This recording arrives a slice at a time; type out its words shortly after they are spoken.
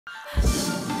What's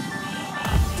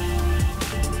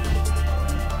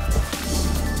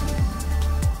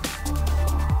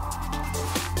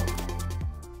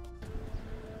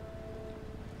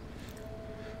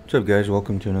up, guys?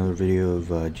 Welcome to another video of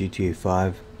GTA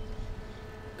 5.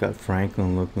 Got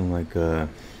Franklin looking like a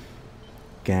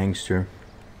gangster.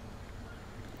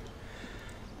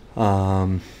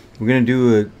 We're gonna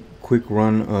do a quick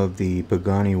run of the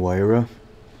Pagani Huayra.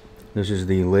 This is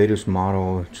the latest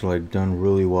model. It's like done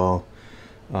really well.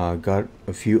 Got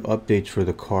a few updates for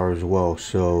the car as well,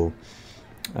 so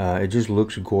it just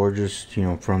looks gorgeous, you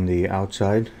know, from the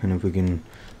outside. And if we can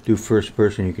do first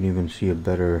person, you can even see a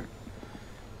better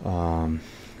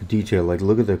detail. Like,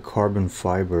 look at the carbon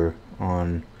fiber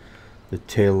on the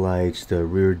tail lights, the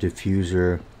rear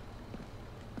diffuser,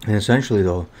 and essentially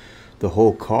the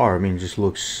whole car. I mean, just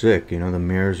looks sick. You know, the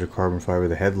mirrors are carbon fiber,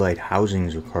 the headlight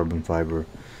housings are carbon fiber,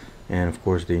 and of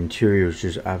course the interior is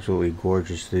just absolutely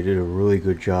gorgeous. They did a really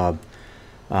good job.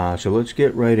 So let's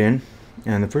get right in.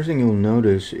 And the first thing you'll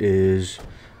notice is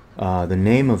the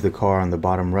name of the car on the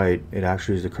bottom right. It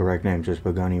actually is the correct name, just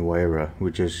Pagani Huayra,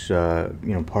 which is you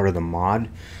know, part of the mod.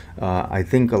 I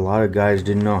think a lot of guys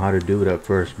didn't know how to do it at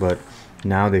first, but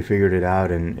now they figured it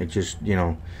out, and it just, you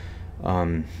know,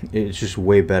 it's just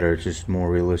way better. It's just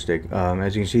more realistic.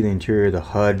 As you can see, the interior, the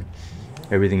HUD,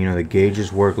 everything, you know, the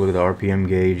gauges work. Look at the RPM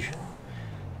gauge,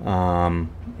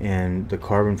 and the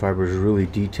carbon fiber is really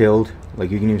detailed.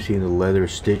 Like, you can even see the leather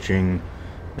stitching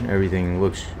and everything.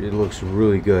 It looks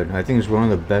really good. I think it's one of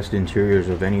the best interiors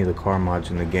of any of the car mods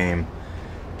in the game.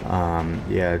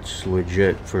 Yeah, it's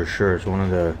legit for sure. It's one of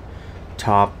the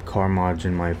top car mods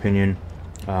in my opinion.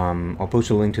 I'll post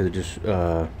a link to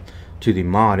the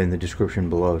mod in the description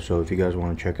below, so if you guys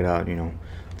want to check it out, you know,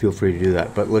 feel free to do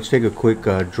that. But let's take a quick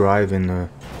drive in the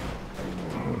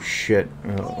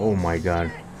oh my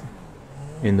god,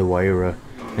 in the Huayra,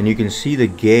 and you can see the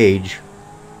gauge.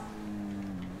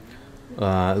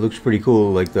 It looks pretty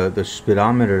cool. Like, the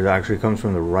speedometer actually comes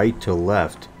from the right to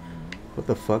left. What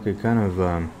the fuck? It kind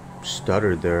of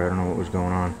stuttered there. I don't know what was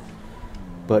going on.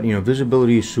 But, you know,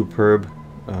 visibility is superb.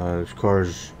 This car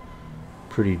is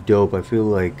pretty dope. I feel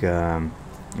like a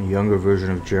younger version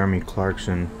of Jeremy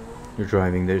Clarkson. You're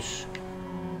driving this.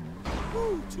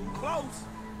 Ooh, too close.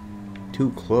 Too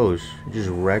close. You just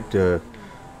wrecked a,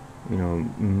 you know,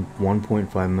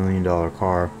 $1.5 million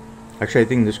car. Actually, I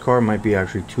think this car might be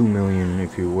actually $2 million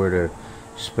if you were to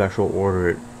special order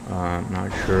it.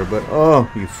 Not sure, but oh,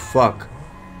 you fuck.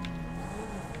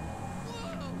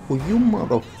 Well, you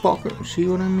motherfucker. See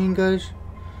what I mean, guys?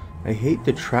 I hate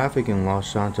the traffic in Los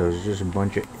Santos. It's just a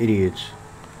bunch of idiots.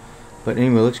 But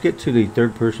anyway, let's get to the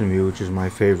third person view, which is my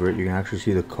favorite. You can actually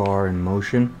see the car in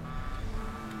motion.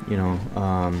 You know,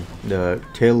 the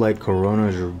tail light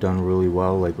coronas are done really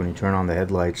well. Like, when you turn on the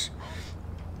headlights,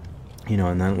 you know,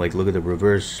 and then, like, look at the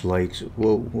reverse lights.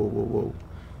 Whoa, whoa, whoa, whoa.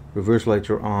 Reverse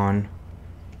lights are on.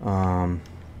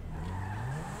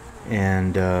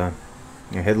 And the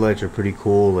headlights are pretty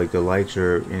cool. Like, the lights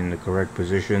are in the correct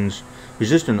positions. It's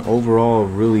just an overall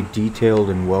really detailed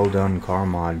and well done car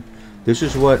mod. This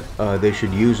is what they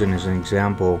should use in as an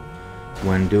example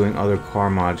when doing other car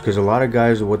mods, because a lot of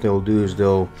guys, what they'll do is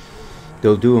they'll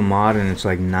do a mod and it's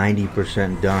like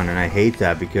 90% done, and I hate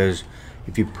that, because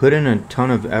if you put in a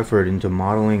ton of effort into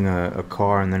modeling a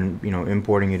car and then, you know,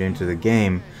 importing it into the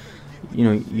game, you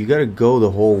know, you got to go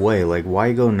the whole way. Like,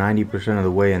 why go 90% of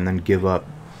the way and then give up?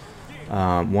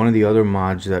 One of the other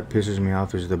mods that pisses me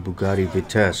off is the Bugatti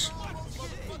Vitesse.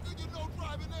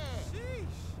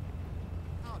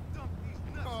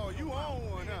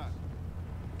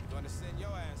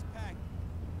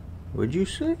 What'd you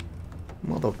say,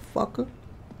 motherfucker?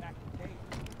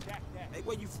 Hey,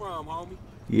 where you from, homie?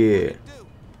 Yeah.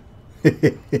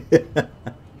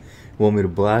 Want me to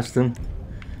blast him?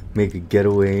 Make a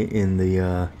getaway in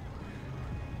the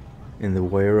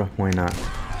Huayra? Why not?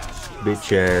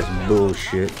 Bitch ass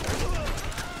bullshit.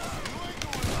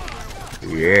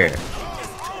 Yeah.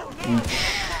 Eat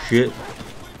shit.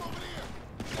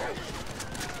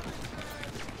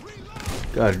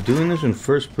 God, doing this in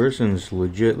first person is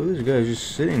legit. Look at this guy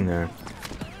just sitting there.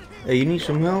 Hey, you need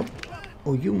some help?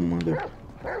 Oh, you mother.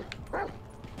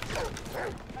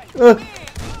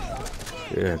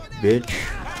 Yeah, bitch.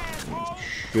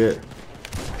 Shit.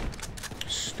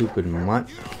 Stupid mutt.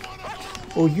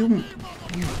 Oh, you.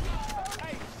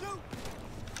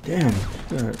 Damn,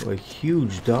 got like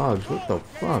huge dogs. What the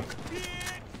fuck?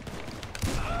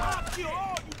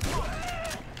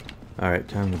 Alright,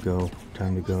 time to go.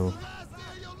 Time to go.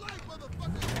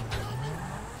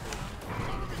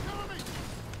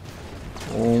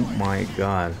 Oh my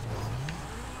god.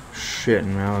 Shit,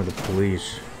 now the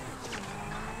police.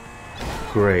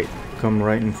 Great. Come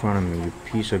right in front of me, you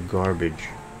piece of garbage.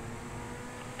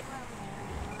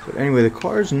 But anyway, the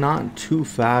car is not too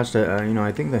fast. You know,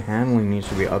 I think the handling needs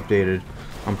to be updated.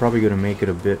 I'm probably going to make it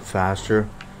a bit faster.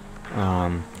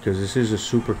 Because this is a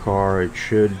supercar. It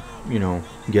should, you know,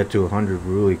 get to 100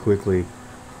 really quickly.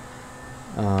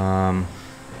 But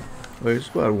it's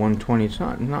about 120. It's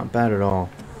not bad at all.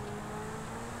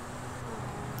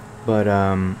 But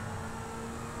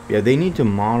yeah, they need to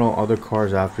model other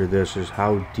cars after this, is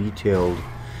how detailed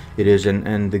it is.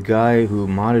 And the guy who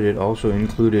modded it also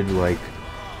included like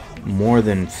more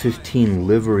than 15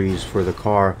 liveries for the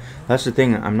car. That's the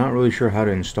thing, I'm not really sure how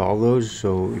to install those.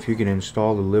 So if you can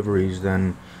install the liveries,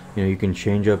 then you know you can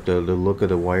change up the look of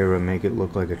the Huayra, make it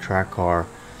look like a track car.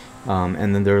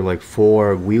 And then there are like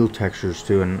 4 wheel textures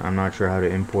too, and I'm not sure how to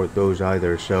import those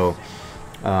either. So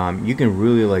you can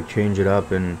really like change it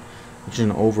up, and it's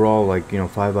an overall like, you know,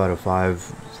 5 out of 5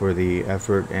 for the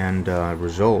effort and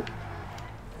result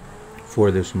for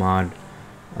this mod.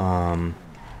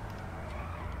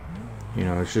 You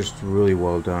know, it's just really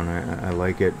well done. I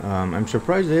like it. I'm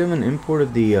surprised they haven't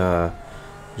imported the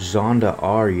Zonda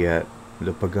R yet,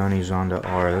 the Pagani Zonda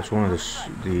R. That's one of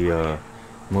the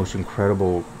most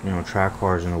incredible, you know, track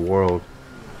cars in the world.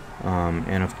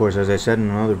 And of course, as I said in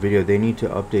another video, they need to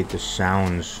update the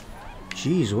sounds.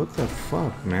 Jeez, what the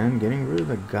fuck, man? Getting rid of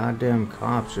the goddamn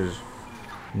cops is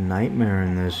a nightmare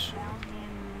in this.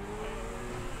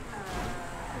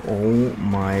 Oh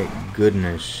my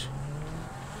goodness.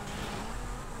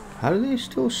 How do they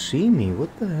still see me?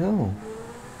 What the hell?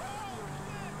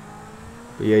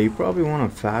 But yeah, you probably want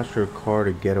a faster car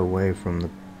to get away from the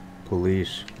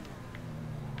police.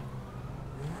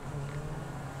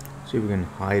 See if we can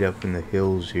hide up in the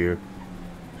hills here.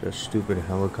 It's a stupid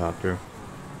helicopter.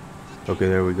 Okay,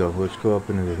 there we go. Let's go up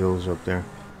into the hills up there.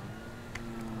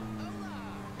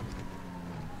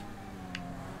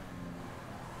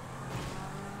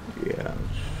 Yeah,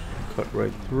 let's cut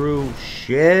right through.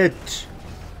 Shit!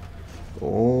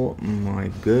 Oh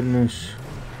my goodness.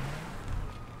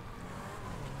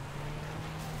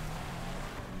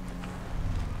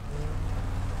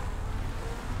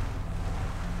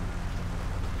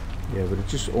 Yeah, but it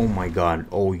just, oh my god.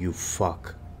 Oh, you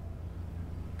fuck.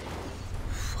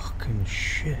 Fucking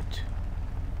shit.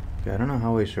 Okay, I don't know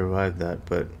how I survived that,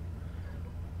 but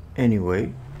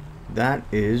anyway, that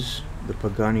is the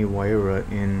Pagani Huayra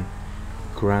in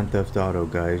Grand Theft Auto,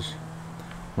 guys.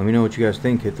 Let me know what you guys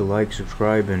think. Hit the like,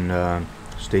 subscribe, and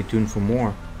stay tuned for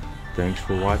more. Thanks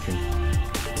for watching.